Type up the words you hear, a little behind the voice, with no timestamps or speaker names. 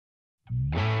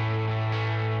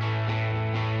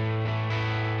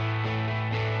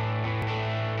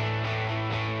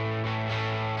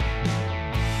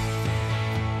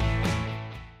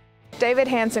David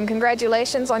Hanson,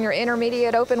 congratulations on your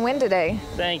intermediate open win today.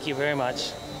 Thank you very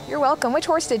much. You're welcome. Which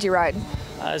horse did you ride?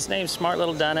 His name's Smart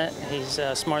Little Dunnett. He's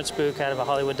a smart spook out of a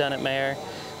Hollywood Dunnett mare.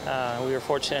 We were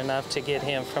fortunate enough to get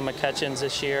him from McCutcheon's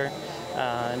this year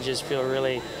and just feel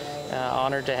really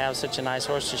honored to have such a nice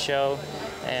horse to show.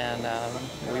 And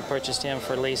we purchased him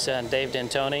for Lisa and Dave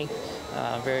D'Antoni,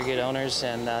 very good owners,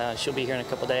 and she'll be here in a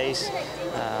couple days.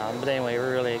 But anyway,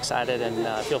 we're really excited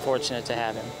and feel fortunate to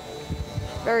have him.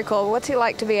 Very cool. What's he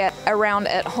like to be around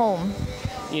at home?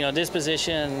 You know,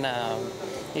 disposition,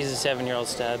 he's a 7-year-old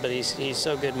stud, but he's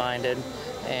so good-minded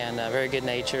and very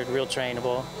good-natured, real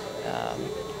trainable.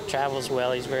 Travels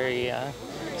well. He's very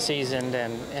seasoned,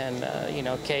 and you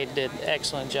know, Kate did an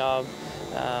excellent job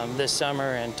this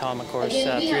summer, and Tom, of course,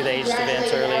 through the aged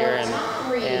events earlier,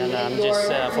 and I'm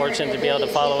just fortunate to be able to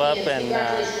follow up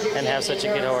and have such a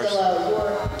good horse.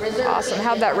 Awesome.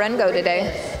 How'd that run go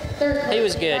today? He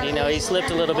was good. You know, he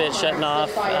slipped a little bit shutting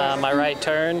off my right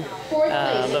turn,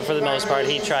 but for the most part,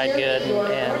 he tried good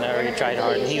or he tried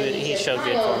hard, and he showed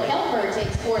good for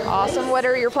me. Awesome. What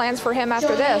are your plans for him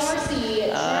after this?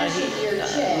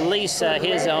 Lisa,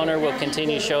 his owner, will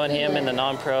continue showing him in the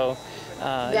non-pro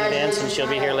events, and she'll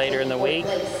be here later in the week,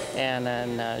 and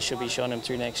then she'll be showing him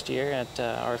through next year at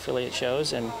our affiliate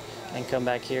shows, and come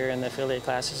back here in the affiliate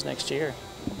classes next year.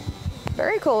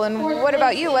 Very cool. And what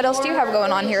about you? What else do you have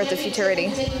going on here at the Futurity?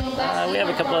 We have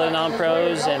a couple of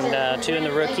non-pros and 2 in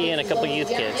the rookie and a couple youth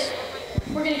kids.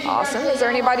 Awesome. Is there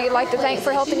anybody you'd like to thank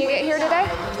for helping you get here today?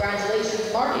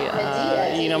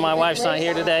 You know, my wife's not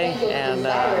here today, and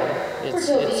it's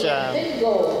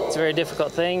a very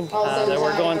difficult thing that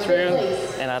we're going through,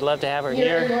 and I'd love to have her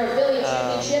here.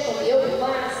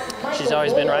 She's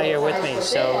always been right here with me,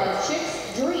 so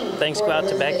thanks go out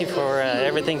to Becky for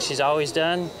everything she's always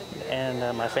done,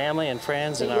 and my family and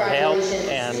friends and our help.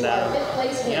 And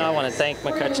you know, I want to thank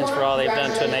McCutcheon's for all they've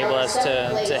done to enable us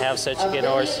to have such a good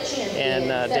horse, and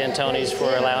D'Antoni's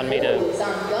for allowing me to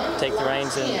take the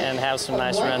reins and have some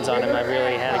nice runs on him. I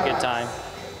really had a good time.